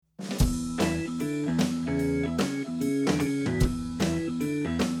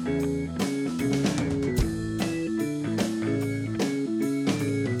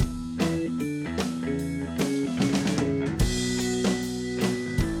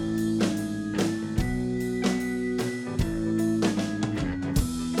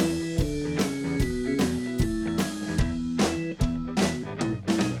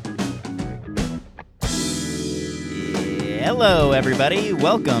Hello, everybody.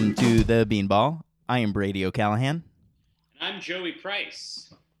 Welcome to the Beanball. I am Brady O'Callahan. And I'm Joey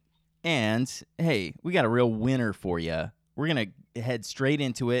Price. And, hey, we got a real winner for you. We're going to head straight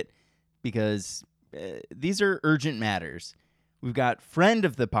into it because these are urgent matters. We've got friend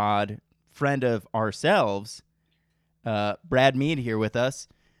of the pod, friend of ourselves, Brad Mead here with us.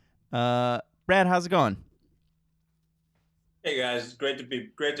 Brad, how's it going? Hey guys, it's great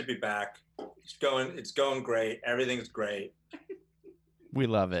to be back. It's going great. Everything's great. We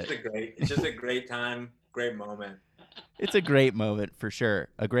love it. It's just a great time, great moment. It's a great moment for sure.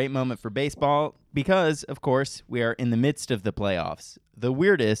 A great moment for baseball because, of course, we are in the midst of the playoffs. The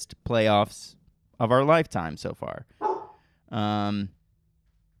weirdest playoffs of our lifetime so far. And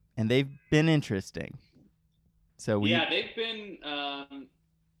they've been interesting. Yeah, they've been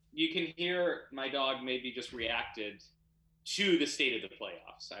you can hear my dog maybe just reacted to the state of the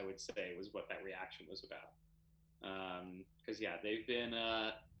playoffs, I would say, was what that reaction was about. Because, they've been...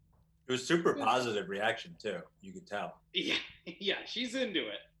 It was super positive reaction, too. You could tell. Yeah, she's into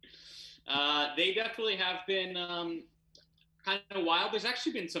it. They definitely have been kind of wild. There's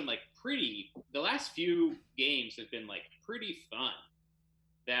actually been some, the last few games have been, pretty fun.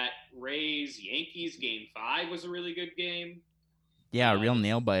 That Rays-Yankees Game 5 was a really good game. Yeah, a real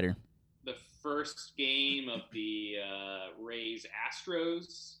nail-biter. The first game of the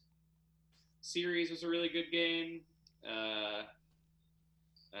Rays-Astros series was a really good game.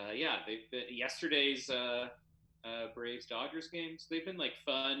 They've been yesterday's Braves-Dodgers games. They've been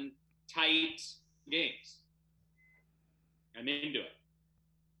fun, tight games. I'm into it.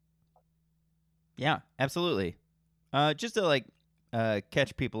 Yeah, absolutely. Just to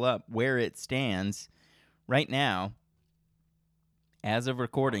catch people up where it stands right now, as of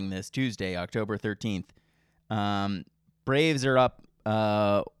recording this Tuesday, October 13th, Braves are up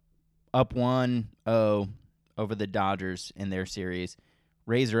 1-0 over the Dodgers in their series.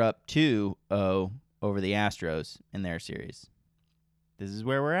 Rays are up 2-0 over the Astros in their series. This is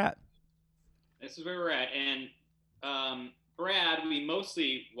where we're at. And Brad, we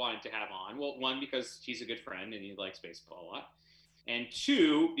mostly wanted to have on. Well, one, because he's a good friend and he likes baseball a lot. And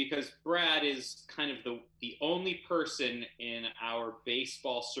two, because Brad is kind of the only person in our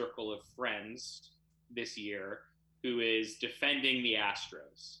baseball circle of friends this year who is defending the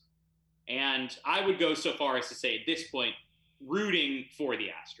Astros. And I would go so far as to say at this point, rooting for the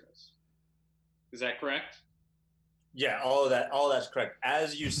Astros. Is that correct? Yeah, all that's correct.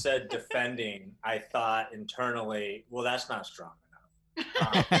 As you said, defending, I thought internally, well, that's not strong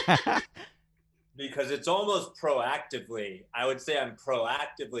enough. Because it's almost proactively, I would say I'm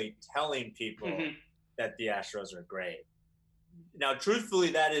proactively telling people that the Astros are great. Now,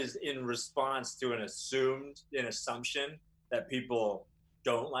 truthfully, that is in response to an assumption that people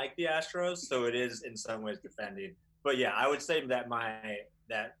don't like the Astros. So it is in some ways defending. But yeah, I would say that my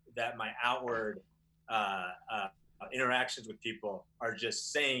outward interactions with people are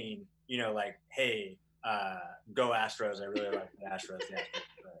just saying, hey, go Astros. I really like the Astros.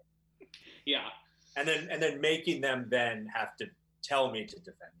 Yeah. And then making them then have to tell me to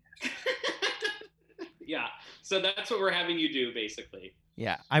defend the Astros. Yeah. So that's what we're having you do, basically.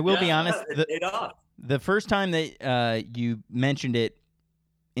 Yeah, I will be honest. The first time that you mentioned it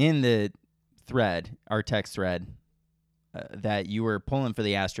in the thread, our text thread, that you were pulling for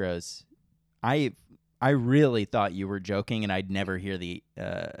the Astros, I really thought you were joking, and I'd never hear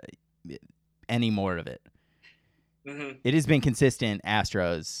any more of it. Mm-hmm. It has been consistent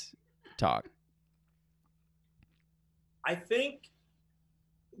Astros talk. I think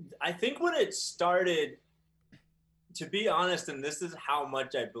when it started, to be honest, and this is how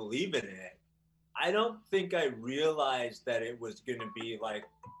much I believe in it, I don't think I realized that it was going to be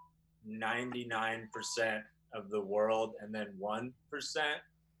 99% of the world and then 1%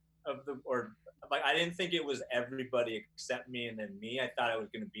 I didn't think it was everybody except me and then me. I thought it was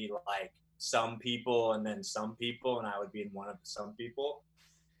going to be some people and then some people, and I would be in one of the some people.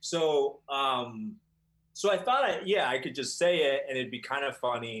 So I thought I could just say it and it'd be kind of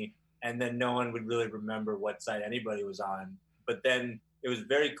funny, and then no one would really remember what side anybody was on. But then it was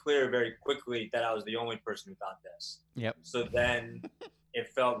very clear very quickly that I was the only person who thought this. Yep. So then it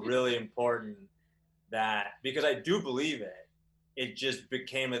felt really important that, because I do believe it, it just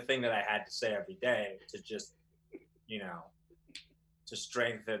became a thing that I had to say every day to just, to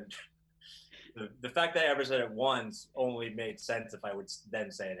strengthen. The fact that I ever said it once only made sense if I would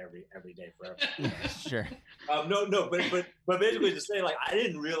then say it every day forever. Sure. No, but basically to say I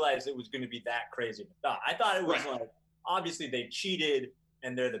didn't realize it was going to be that crazy. I thought it was obviously they cheated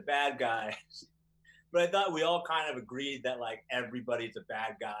and they're the bad guys, But I thought we all kind of agreed that like everybody's a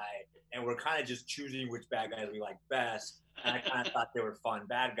bad guy, and we're kind of just choosing which bad guys we like best. And I kind of thought they were fun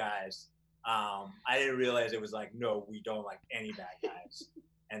bad guys. I didn't realize it was like, no, we don't like any bad guys.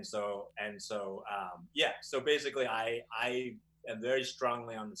 Yeah. So basically, I am very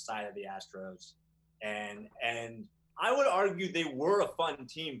strongly on the side of the Astros, and I would argue they were a fun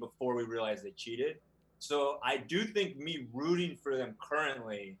team before we realized they cheated. So I do think me rooting for them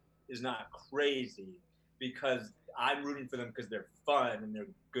currently is not crazy, because I'm rooting for them because they're fun and they're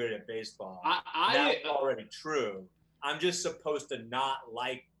good at baseball. That's already true. I'm just supposed to not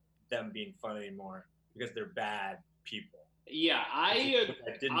like them being fun anymore because they're bad people. Yeah, I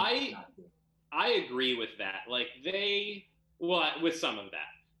agree with that. Like with some of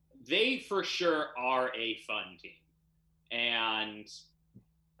that, they for sure are a fun team, and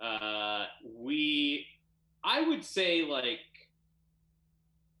I would say like.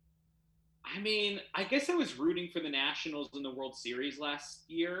 I mean, I guess I was rooting for the Nationals in the World Series last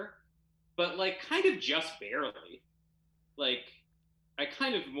year, but like kind of just barely. Like, I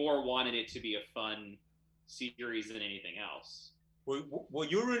kind of more wanted it to be a fun series than anything else. Well,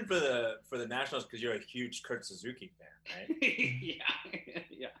 you're rooting for the Nationals because you're a huge Kurt Suzuki fan, right?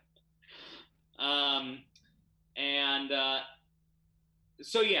 Yeah.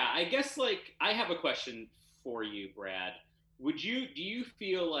 So yeah, I guess like I have a question for you, Brad. Do you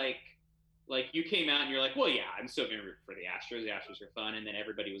feel like you came out and you're like, well, yeah, I'm still going to root for the Astros. The Astros are fun. And then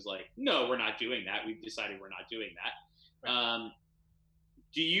everybody was like, no, we're not doing that. We've decided we're not doing that. Right.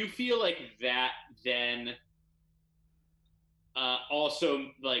 Do you feel like that then also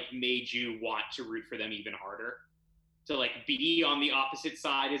like made you want to root for them even harder? To like be on the opposite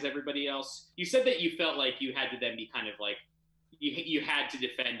side as everybody else? You said that you felt like you had to then be kind of like, you had to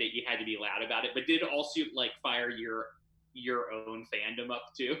defend it. You had to be loud about it. But did it also like fire your own fandom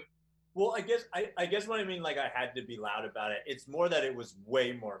up too? Well, I guess what I mean, like I had to be loud about it. It's more that it was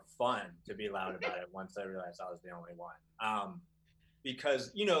way more fun to be loud about it once I realized I was the only one.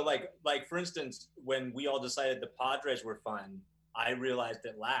 Because like for instance, when we all decided the Padres were fun, I realized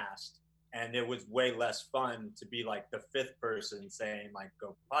it last, and it was way less fun to be like the fifth person saying like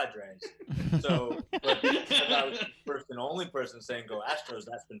 "Go Padres." So, but because I was the first and only person saying "Go Astros,"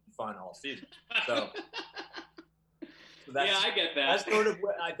 that's been fun all season. So yeah, I get that.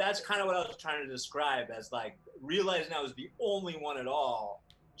 That's kind of what I was trying to describe as like realizing I was the only one at all.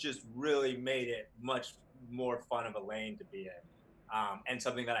 Just really made it much more fun of a lane to be in, and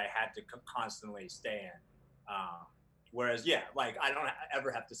something that I had to constantly stay in. Whereas, yeah, like I don't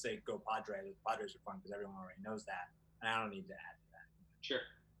ever have to say "Go Padres." The Padres are fun because everyone already knows that, and I don't need to add to that. Sure.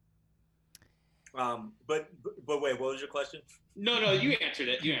 But wait, what was your question? No, you answered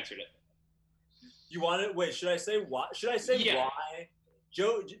it. You want it? Wait, should I say why? Should I say why?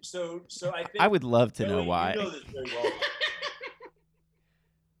 Joe, so I think I would love to Joey, know why. You know this very well.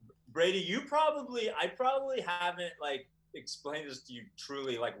 Brady, I probably haven't like explained this to you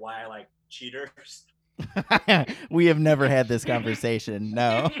truly, like why I like cheaters. We have never had this conversation.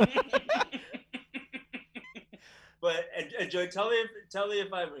 No. But and Joey, tell me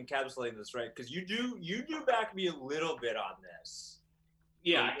if I'm encapsulating this right, because you do back me a little bit on this.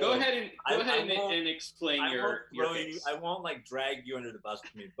 Yeah, go ahead and explain your case. I won't like drag you under the bus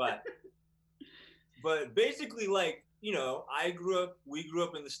with me, but basically, like, we grew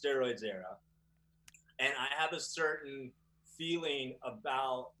up in the steroids era, and I have a certain feeling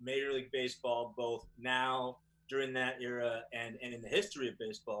about Major League Baseball, both now during that era and in the history of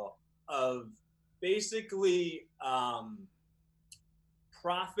baseball, of basically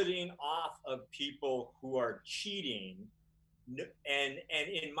profiting off of people who are cheating. And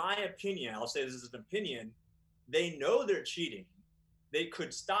in my opinion, I'll say this is an opinion, they know they're cheating. They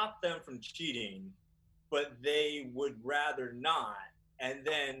could stop them from cheating, but they would rather not. And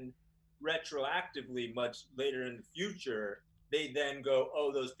then retroactively, much later in the future, they then go,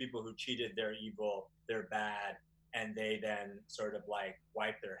 oh, those people who cheated, they're evil, they're bad. And they then sort of like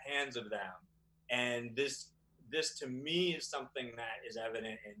wipe their hands of them. And this to me is something that is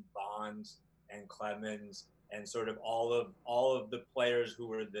evident in Bonds and Clemens and sort of all of the players who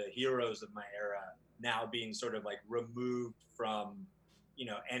were the heroes of my era now being sort of like removed from,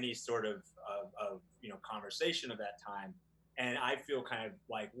 any sort of conversation of that time. And I feel kind of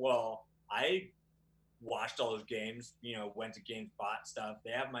like, well, I watched all those games, went to games, bought stuff.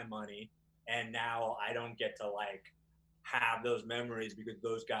 They have my money, and now I don't get to like have those memories because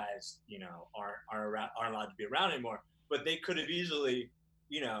those guys, aren't allowed to be around anymore. But they could have easily,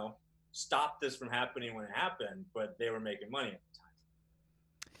 stopped this from happening when it happened, but they were making money at the time.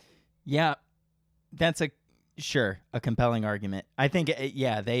 Yeah, that's a Sure, a compelling argument. I think,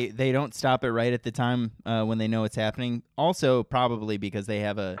 they don't stop it right at the time when they know it's happening. Also, probably because they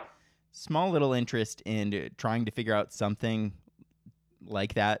have a small little interest in trying to figure out something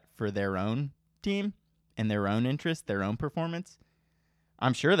like that for their own team and their own interest, their own performance.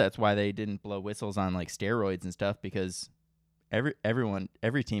 I'm sure that's why they didn't blow whistles on like steroids and stuff, because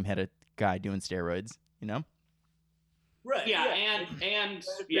every team had a guy doing steroids, you know? Right. Yeah, and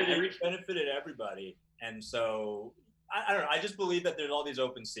benefited everybody. And so I don't know. I just believe that there's all these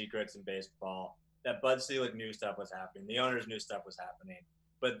open secrets in baseball, that Bud Selig knew stuff was happening, the owners knew stuff was happening.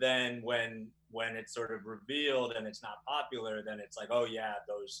 But then when it's sort of revealed and it's not popular, then it's like, oh yeah,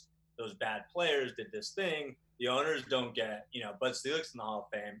 those bad players did this thing. The owners don't get, Bud Selig's in the Hall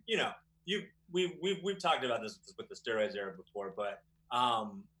of Fame. We've talked about this with the steroids era before, but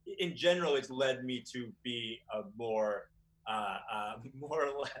in general, it's led me to be a more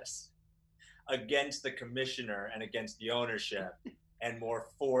or less against the commissioner and against the ownership, and more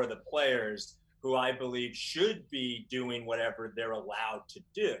for the players, who I believe should be doing whatever they're allowed to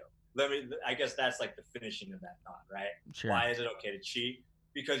do. I guess that's like the finishing of that thought, right? Sure. Why is it okay to cheat?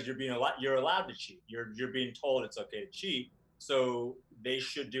 Because you're allowed to cheat. You're being told it's okay to cheat. So they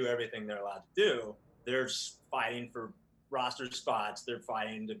should do everything they're allowed to do. They're fighting for roster spots. They're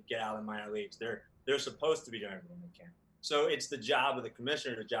fighting to get out of the minor leagues. They're supposed to be doing everything they can. So it's the job of the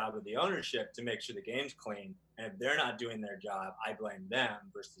commissioner, the job of the ownership, to make sure the game's clean. And if they're not doing their job, I blame them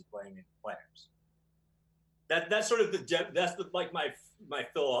versus blaming the players. That's sort of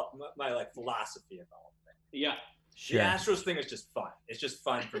my philosophy of the whole thing. Yeah. Sure. The Astros thing is just fun. It's just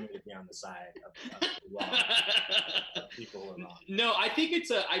fun for me to be on the side of people who are wrong. No, I think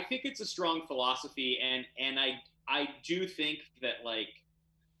it's a strong philosophy, and I do think that, like,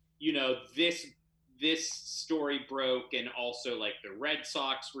 this story broke, and also like the Red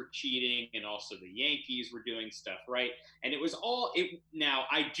Sox were cheating, and also the Yankees were doing stuff, right? And it was all it. Now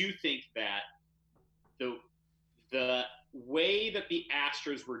I do think that the way that the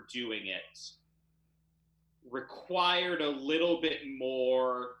Astros were doing it required a little bit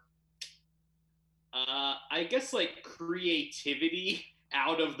more, I guess, like, creativity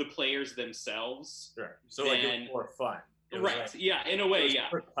out of the players themselves. Sure. So like it was more fun. Right. Like, yeah. In a way. Yeah.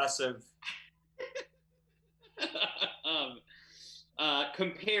 Percussive.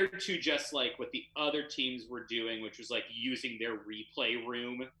 Compared to just like what the other teams were doing, which was like using their replay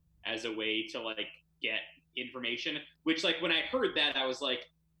room as a way to like get information, which, like, when I heard that, I was like,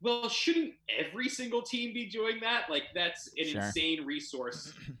 well, shouldn't every single team be doing that? Like, that's an insane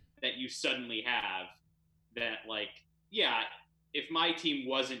resource that you suddenly have, that, like, yeah, if my team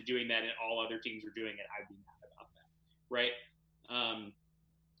wasn't doing that and all other teams were doing it, I'd be mad about that, right?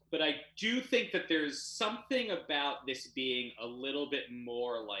 But I do think that there's something about this being a little bit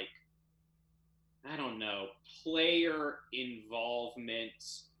more like, I don't know, player involvement,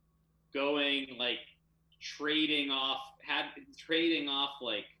 going, like, trading off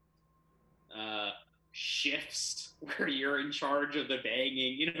like shifts where you're in charge of the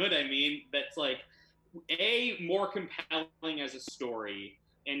banging, you know what I mean? That's like, A, more compelling as a story,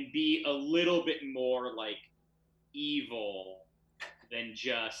 and B, a little bit more like evil than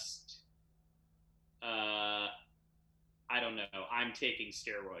just I don't know, I'm taking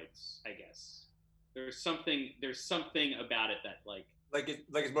steroids, I guess. There's something about it that like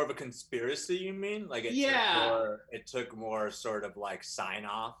it's more of a conspiracy, you mean? Like it took more sort of like sign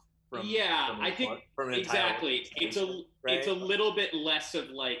off from I think exactly. It's a little bit less of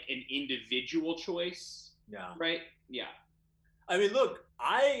like an individual choice. Yeah. Right? Yeah. I mean, look,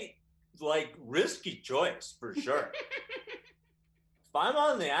 I like risky choice for sure. If I'm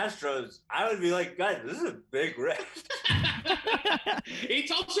on the Astros, I would be like, guys, this is a big risk.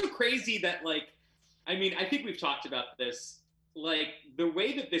 It's also crazy that, like, I mean, I think we've talked about this. Like, the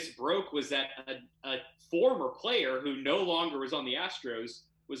way that this broke was that a former player who no longer was on the Astros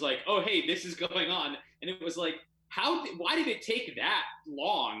was like, oh, hey, this is going on. And it was like, why did it take that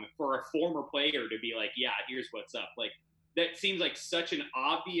long for a former player to be like, yeah, here's what's up? Like, that seems like such an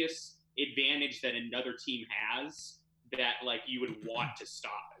obvious advantage that another team has, that, like, you would want to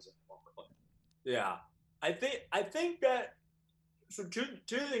stop as a former player. Yeah. I think that, so two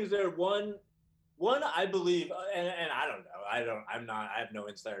things there. One, I believe, and I don't know. I have no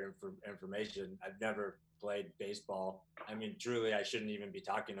insider information. I've never played baseball. I mean, truly, I shouldn't even be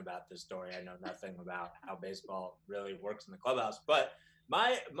talking about this story. I know nothing about how baseball really works in the clubhouse. But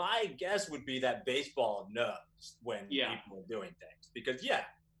my guess would be that baseball knows when people are doing things, because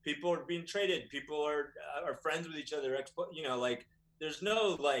people are being traded. People are friends with each other. You know, like, there's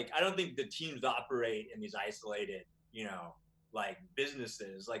no, like, I don't think the teams operate in these isolated, like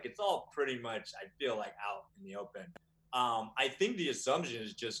businesses. Like it's all pretty much, I feel like, out in the open. I think the assumption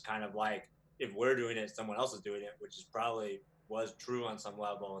is just kind of like if we're doing it, someone else is doing it, which is probably was true on some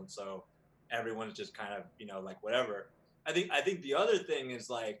level, and so everyone's just kind of like whatever. I think the other thing is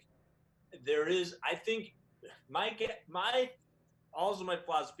like there is I think my also my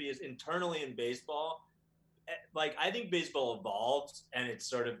philosophy is internally in baseball, like I think baseball evolved and it's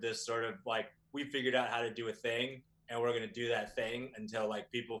sort of this sort of like we figured out how to do a thing and we're going to do that thing until like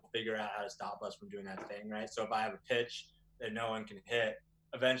people figure out how to stop us from doing that thing, right? So if I have a pitch that no one can hit,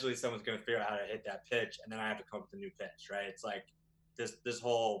 eventually someone's going to figure out how to hit that pitch and then I have to come up with a new pitch, right? It's like this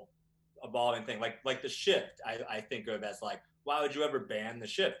whole evolving thing, like the shift. I think of as like, why would you ever ban the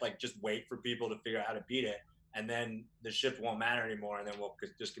shift? Like just wait for people to figure out how to beat it and then the shift won't matter anymore and then we'll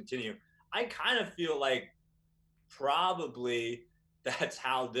just continue. I kind of feel like probably that's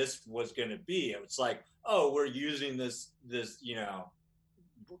how this was going to be. It's like, oh, we're using this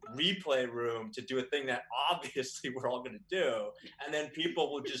replay room to do a thing that obviously we're all going to do, and then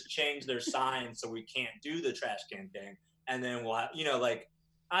people will just change their signs so we can't do the trash can thing, and then we'll have, like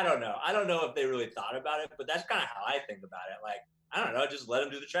I don't know if they really thought about it, but that's kind of how I think about it. Like, I don't know, just let them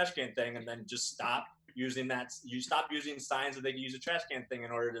do the trash can thing and then just stop using that. You stop using signs that they can use a trash can thing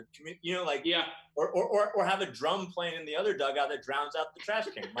in order to commit, like, Yeah. or have a drum playing in the other dugout that drowns out the trash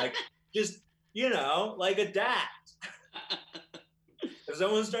can. Like, just, like adapt. If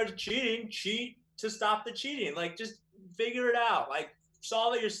someone starts cheating, cheat to stop the cheating. Like, just figure it out. Like,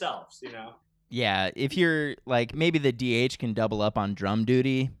 solve it yourselves, Yeah, if you're like maybe the DH can double up on drum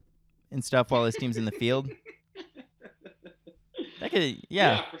duty and stuff while his team's in the field. That could,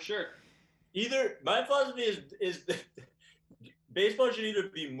 Yeah, for sure. Either my philosophy is baseball should either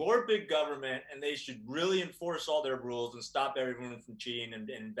be more big government and they should really enforce all their rules and stop everyone from cheating and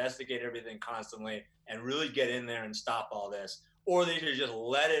investigate everything constantly and really get in there and stop all this, or they should just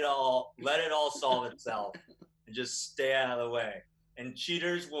let it all solve itself and just stay out of the way. And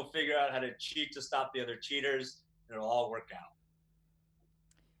cheaters will figure out how to cheat to stop the other cheaters, and it'll all work out.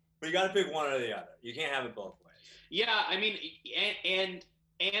 But you got to pick one or the other. You can't have it both ways. Yeah, I mean,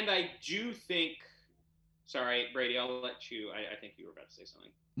 and I do think. Sorry, Brady, I'll let you. I think you were about to say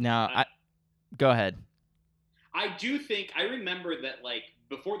something. No, go ahead. I do think I remember that like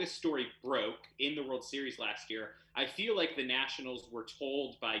before this story broke in the World Series last year, I feel like the Nationals were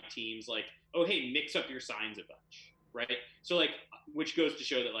told by teams like, "Oh, hey, mix up your signs a bunch," right? So like, which goes to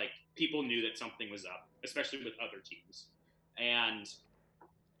show that like people knew that something was up, especially with other teams, and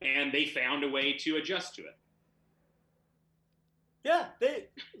they found a way to adjust to it. Yeah,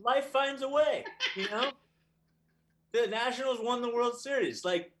 life finds a way, The Nationals won the World Series.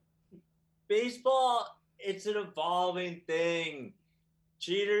 Like, baseball, it's an evolving thing.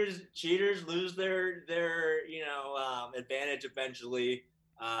 Cheaters lose their advantage eventually.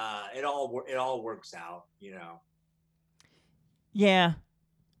 It all works out, Yeah,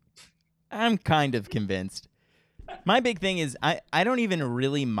 I'm kind of convinced. My big thing is I don't even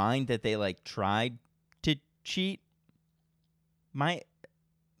really mind that they like tried to cheat.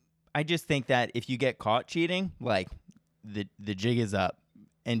 I just think that if you get caught cheating, like the jig is up.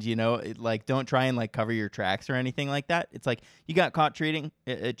 And like don't try and like cover your tracks or anything like that. It's like you got caught cheating.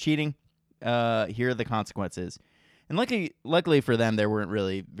 Here are the consequences. And luckily for them, there weren't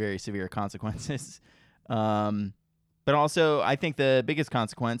really very severe consequences. But also, I think the biggest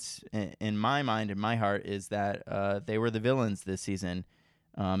consequence in my mind, in my heart, is that they were the villains this season,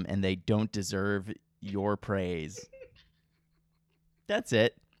 and they don't deserve your praise. That's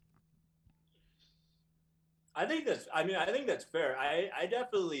it. I think that's fair. I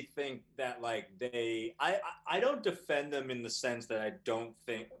definitely think that like I don't defend them in the sense that I don't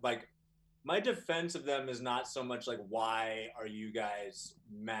think like my defense of them is not so much like why are you guys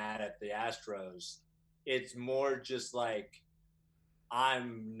mad at the Astros? It's more just like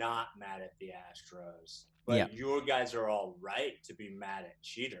I'm not mad at the Astros, but your guys are all right to be mad at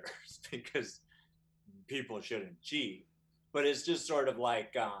cheaters because people shouldn't cheat. But it's just sort of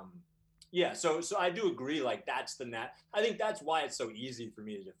like yeah, so I do agree. Like that's I think that's why it's so easy for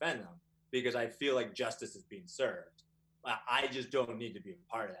me to defend them because I feel like justice is being served. I just don't need to be a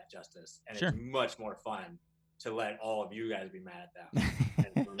part of that justice, and It's much more fun to let all of you guys be mad at them.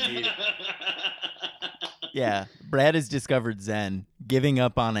 And for me, yeah, Brad has discovered Zen, giving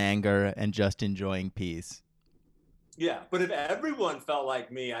up on anger and just enjoying peace. Yeah, but if everyone felt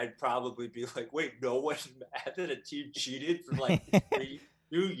like me, I'd probably be like, wait, no one's mad that a team cheated for like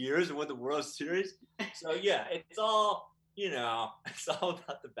 2 years and won the World Series. So yeah, it's all it's all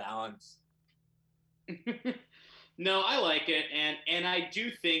about the balance. No, I like it, and I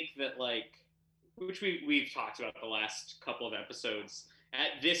do think that like which we've talked about the last couple of episodes.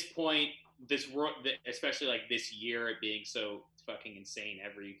 At this point, this world, especially like this year, it being so fucking insane,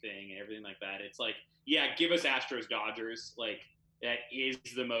 everything like that. It's like, yeah, give us Astros Dodgers. Like that is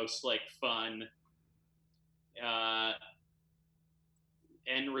the most like fun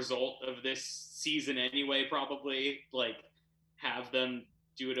end result of this season anyway. Probably like have them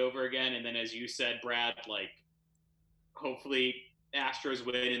do it over again, and then as you said, Brad, like hopefully Astros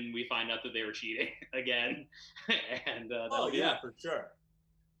win and we find out that they were cheating again. And for sure.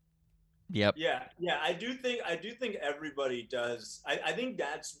 Yep. Yeah. I do think everybody does. I think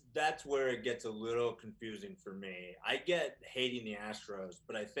that's where it gets a little confusing for me. I get hating the Astros,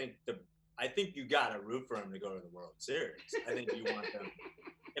 but I think you gotta root for them to go to the World Series. I think you want them.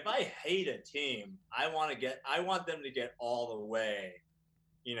 If I hate a team, I want them to get all the way.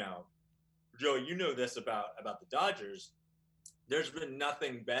 You know, Joe, you know this about the Dodgers. There's been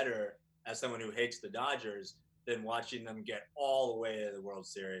nothing better as someone who hates the Dodgers than watching them get all the way to the World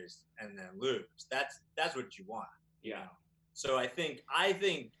Series and then lose. That's what you want. You know? So I think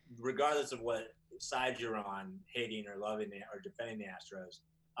regardless of what side you're on, hating or loving or defending the Astros,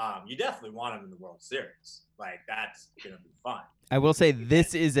 you definitely want them in the World Series. Like that's gonna be fun. I will say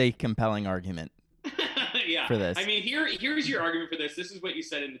this is a compelling argument. Yeah. For this. I mean, here's your argument for this. This is what you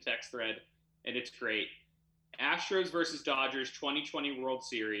said in the text thread, and it's great. Astros versus Dodgers 2020 World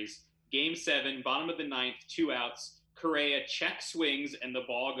Series, Game 7, bottom of the ninth, 2 outs. Correa check swings and the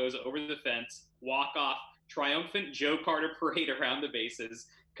ball goes over the fence. Walk off. Triumphant Joe Carter parade around the bases.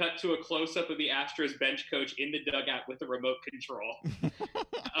 Cut to a close-up of the Astros bench coach in the dugout with a remote control.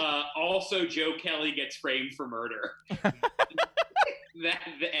 Also, Joe Kelly gets framed for murder.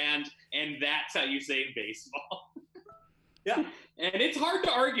 And that's how you save baseball. Yeah. And it's hard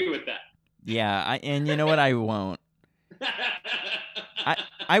to argue with that. Yeah, and you know what? I won't.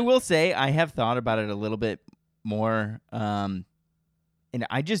 I will say I have thought about it a little bit more, and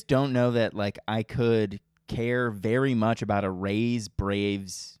I just don't know that like I could care very much about a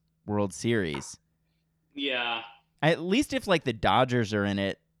Rays-Braves World Series. Yeah. At least if like the Dodgers are in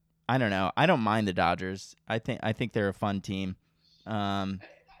it, I don't know. I don't mind the Dodgers. I think they're a fun team.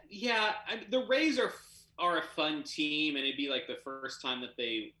 Yeah, the Rays are a fun team, and it'd be like the first time that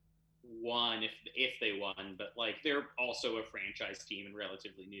they won if they won, but like they're also a franchise team and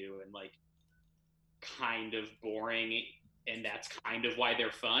relatively new and like kind of boring, and that's kind of why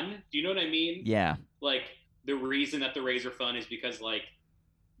they're fun. Do you know what I mean? Yeah. Like the reason that the Rays are fun is because like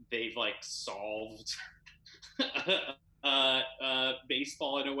they've like solved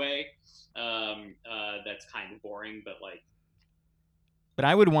baseball in a way that's kind of boring, but like. But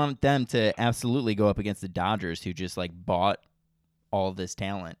I would want them to absolutely go up against the Dodgers, who just like bought all this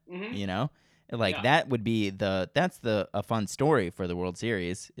talent. Mm-hmm. You know, like that would be a fun story for the World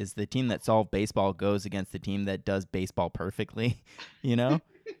Series. Is the team that solved baseball goes against the team that does baseball perfectly. You know.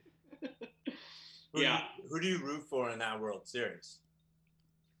 Who do you root for in that World Series?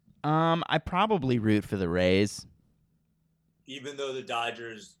 I probably root for the Rays. Even though the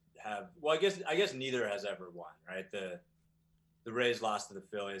Dodgers have, well, I guess neither has ever won, right? The Rays lost to the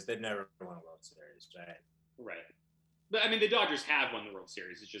Phillies. They've never won a World Series, right? Right. But I mean, the Dodgers have won the World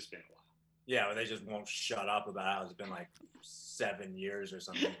Series. It's just been a while. Yeah, but they just won't shut up about it. It's been like 7 years or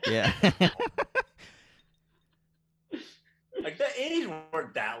something. Yeah. Like the 80s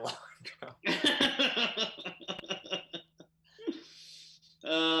weren't that long ago.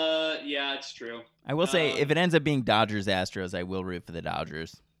 Yeah, it's true. I will say, if it ends up being Dodgers Astros, I will root for the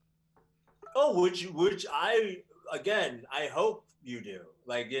Dodgers. Oh, which I hope you do.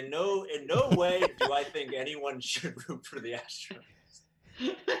 Like in no way do I think anyone should root for the Astros.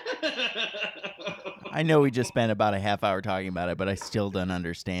 I know we just spent about a half hour talking about it, but I still don't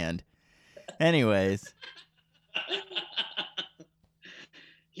understand. Anyways.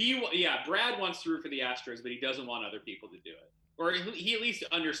 Brad wants to root for the Astros, but he doesn't want other people to do it. Or he at least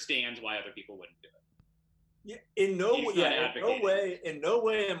understands why other people wouldn't do it. Yeah, in no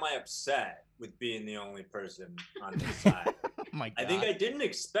way am I upset with being the only person on this side. Oh my God. I think I truly didn't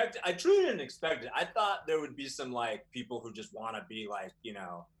expect it. I thought there would be some like people who just want to be like, you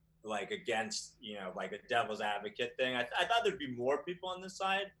know, like against, you know, like a devil's advocate thing. I thought there'd be more people on this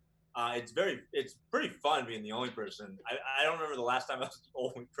side. It's pretty fun being the only person. I don't remember the last time I was the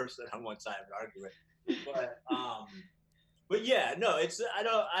only person on one side to argue with. But yeah, no,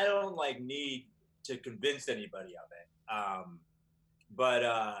 I don't like need to convince anybody of it.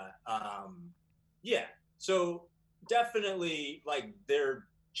 Yeah. So definitely, like, they're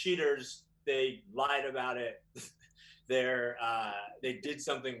cheaters. They lied about it. They did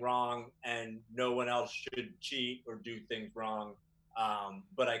something wrong, and no one else should cheat or do things wrong.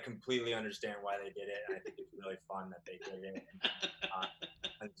 But I completely understand why they did it, and I think it's really fun that they did it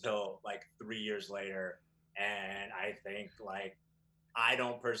until like 3 years later. And I think like I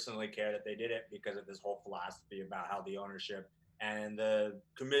don't personally care that they did it because of this whole philosophy about how the ownership and the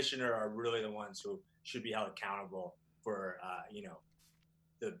commissioner are really the ones who should be held accountable for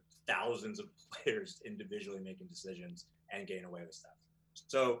the thousands of players individually making decisions and getting away with stuff.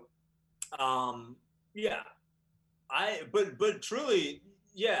 So yeah, but truly,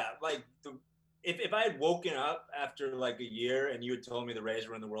 yeah, like if I had woken up after like a year and you had told me the Rays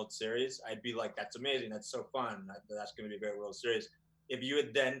were in the World Series, I'd be like, that's amazing, that's so fun, that's going to be a great World Series. If you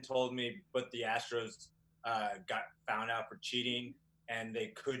had then told me, but the Astros got found out for cheating and they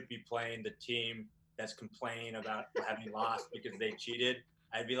could be playing the team that's complaining about having lost because they cheated,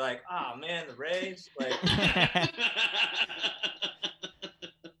 I'd be like, oh man, the Rays, like.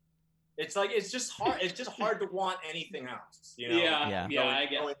 It's just hard. It's just hard to want anything else, you know. Yeah. I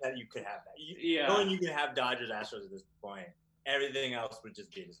get. Knowing that you could have that. Knowing you could have Dodgers, Astros at this point, everything else would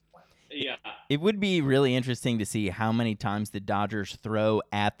just be disappointing. Yeah. It would be really interesting to see how many times the Dodgers throw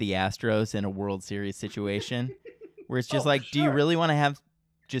at the Astros in a World Series situation, where it's just like, do you really want to have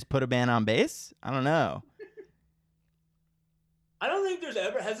just put a man on base? I don't know. I don't think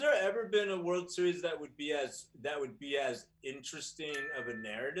has there ever been a World Series that would be as interesting of a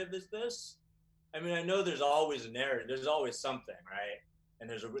narrative as this? I mean, I know there's always a narrative. There's always something, right? And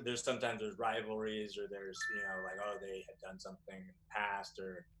there's sometimes there's rivalries or there's like, oh, they had done something in the past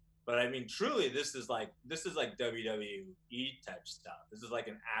but I mean, truly, this is like WWE type stuff. This is like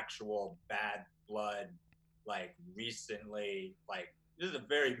an actual bad blood, like recently, like this is a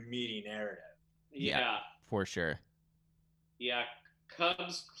very meaty narrative. Yeah, for sure. Yeah,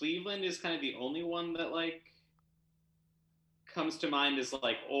 Cubs Cleveland is kind of the only one that like comes to mind as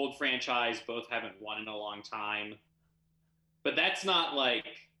like old franchise. Both haven't won in a long time, but that's not like.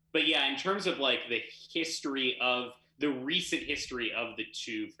 But yeah, in terms of like the recent history of the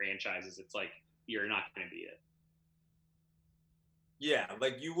two franchises, it's like you're not going to beat it. Yeah,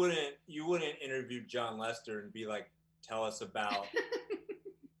 like you wouldn't interview John Lester and be like, tell us about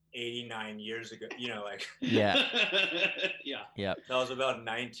 89 years ago, like yeah. Tell us about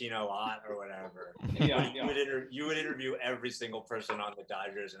 1908 or whatever. You would interview every single person on the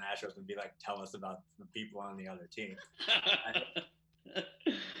Dodgers and Astros and be like, tell us about the people on the other team.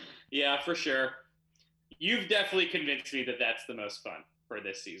 Yeah, for sure. You've definitely convinced me that that's the most fun for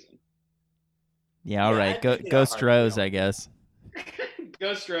this season. Yeah, all right. Go Stros, I guess.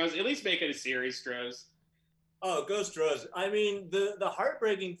 Go Stros. At least make it a series, Stros. Oh, go Stros. I mean, the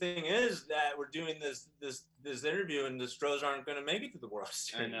heartbreaking thing is that we're doing this interview and the Stros aren't going to make it to the World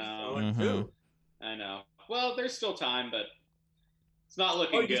Series. I know. I know. Well, there's still time, but it's not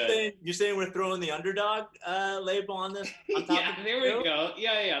looking good. You're saying we're throwing the underdog label on this? On top yeah, there we go.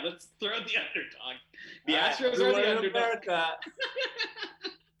 Yeah. Let's throw the underdog. The Astros are the underdog.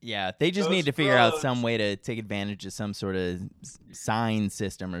 Yeah, they just need to figure out some way to take advantage of some sort of sign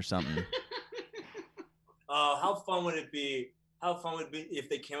system or something. How fun would it be? How fun would it be if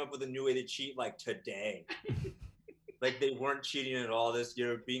they came up with a new way to cheat like today? Like they weren't cheating at all this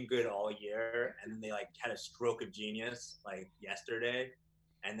year, being good all year, and then they like had a stroke of genius like yesterday,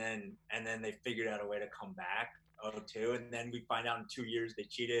 and then they figured out a way to come back 0-2, and then we find out in 2 years they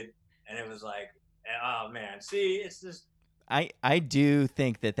cheated, and it was like, oh man, see, it's just. I do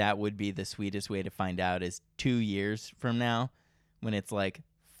think that would be the sweetest way to find out is 2 years from now, when it's like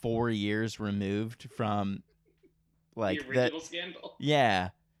 4 years removed from like the original scandal. Yeah.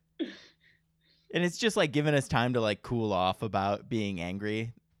 And it's just like giving us time to like cool off about being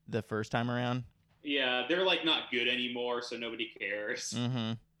angry the first time around. Yeah, they're like not good anymore, so nobody cares.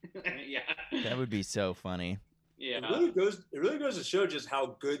 Mm-hmm. Yeah. That would be so funny. Yeah. It really goes to show just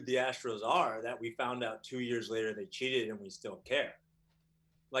how good the Astros are that we found out 2 years later they cheated and we still care.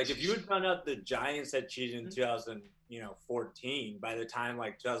 Like if you had found out the Giants had cheated in 2014, by the time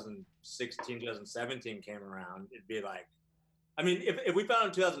like 2016, 2017 came around, it'd be like, I mean, if we found out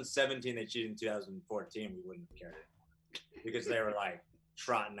in 2017 they cheated in 2014, we wouldn't have cared anymore because they were like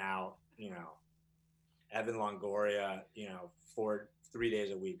trotting out, Evan Longoria, 3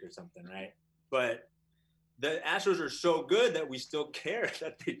 days a week or something, right? But the Astros are so good that we still care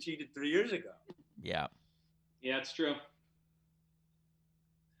that they cheated 3 years ago. Yeah. Yeah, it's true.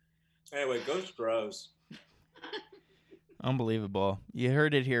 Anyway, go Stros. Unbelievable. You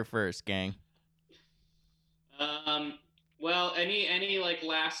heard it here first, gang. Well, any like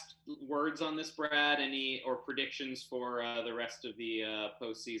last words on this, Brad? Or predictions for the rest of the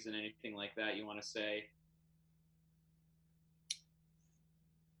postseason? Anything like that you want to say?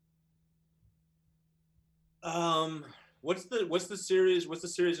 What's the series? What's the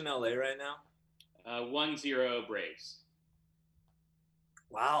series in LA right now? 1-0 Braves.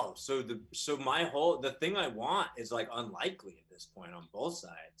 Wow. So the thing I want is like unlikely at this point on both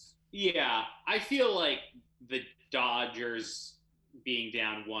sides. Yeah, I feel like the Dodgers being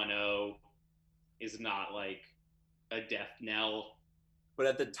down 1-0 is not like a death knell. But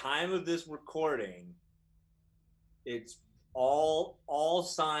at the time of this recording, it's all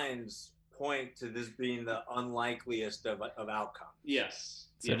signs point to this being the unlikeliest of outcomes. Yes.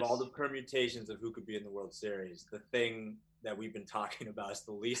 So of all the permutations of who could be in the World Series, the thing that we've been talking about is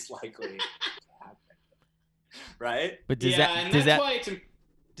the least likely to happen. Right? But does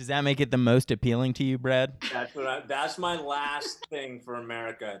that make it the most appealing to you, Brad? That's my last thing for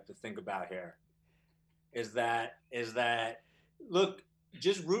America to think about here. Is that look,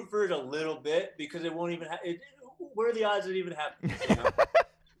 just root for it a little bit because it won't even what are the odds it even happens? You know?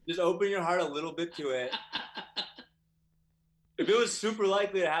 Just open your heart a little bit to it. If it was super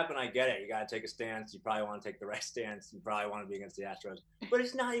likely to happen, I get it. You got to take a stance. You probably want to take the right stance. You probably want to be against the Astros. But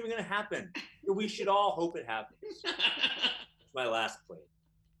it's not even going to happen. We should all hope it happens. It's my last plea.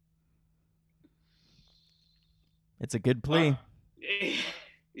 It's a good plea.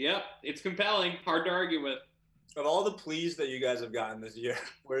 Yep, it's compelling. Hard to argue with. Of all the pleas that you guys have gotten this year,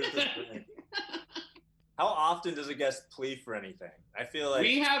 where's this been? How often does a guest plea for anything? I feel like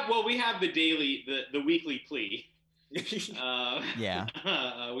we have the weekly plea. Yeah.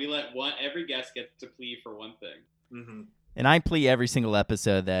 We let every guest get to plea for one thing. Mm-hmm. And I plea every single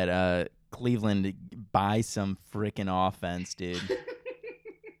episode that Cleveland buy some freaking offense, dude.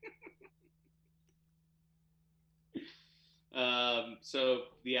 So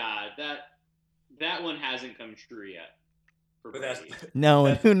yeah, that one hasn't come true yet. No,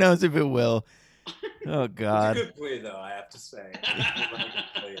 and who knows if it will. Oh God. It's a good plea, though. I have to say.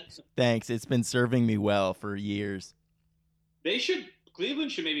 Thanks. It's been serving me well for years.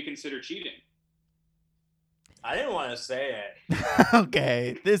 Cleveland should maybe consider cheating. I didn't want to say it.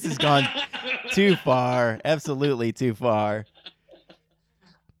 Okay, this has gone too far. Absolutely too far.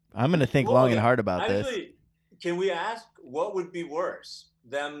 I'm gonna think long and hard about this. Can we ask what would be worse?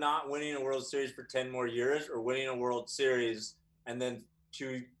 Them not winning a World Series for 10 more years or winning a World Series and then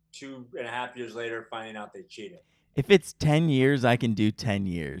two and a half years later finding out they cheated? If it's 10 years, I can do 10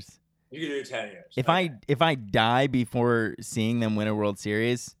 years. You can do 10 years. If I die before seeing them win a World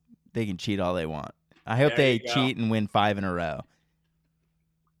Series, they can cheat all they want. I hope they cheat and win 5 in a row.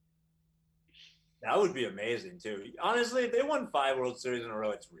 That would be amazing, too. Honestly, if they won 5 World Series in a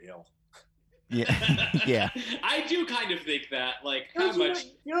row, it's real. Yeah. Yeah. I do kind of think that. Like, you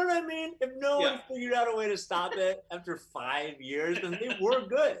know what I mean? If no one figured out a way to stop it after 5 years, then they were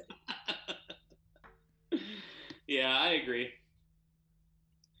good. Yeah, I agree.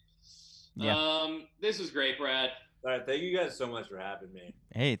 Yeah. This was great, Brad. All right, thank you guys so much for having me.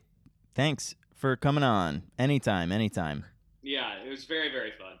 Hey, thanks for coming on. Anytime. Yeah, it was very,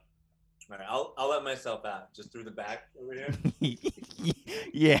 very fun. All right, I'll let myself out just through the back over here.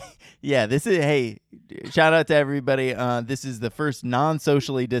 Yeah. This is shout out to everybody. This is the first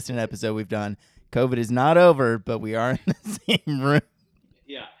non-socially distant episode we've done. COVID is not over, but we are in the same room.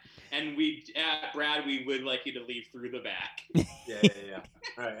 Yeah, and Brad, we would like you to leave through the back. Yeah.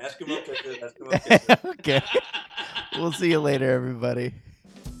 All right, Eskimo kisses. Okay. We'll see you later, everybody.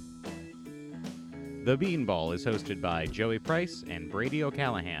 The Beanball is hosted by Joey Price and Brady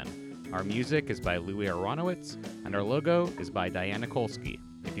O'Callahan. Our music is by Louis Aronowitz, and our logo is by Diana Kolsky.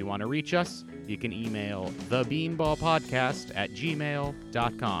 If you want to reach us, you can email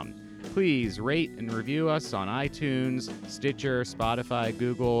thebeanballpodcast@gmail.com. Please rate and review us on iTunes, Stitcher, Spotify,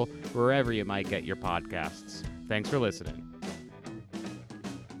 Google, wherever you might get your podcasts. Thanks for listening.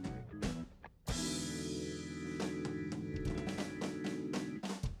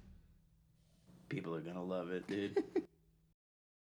 People are going to love it, dude.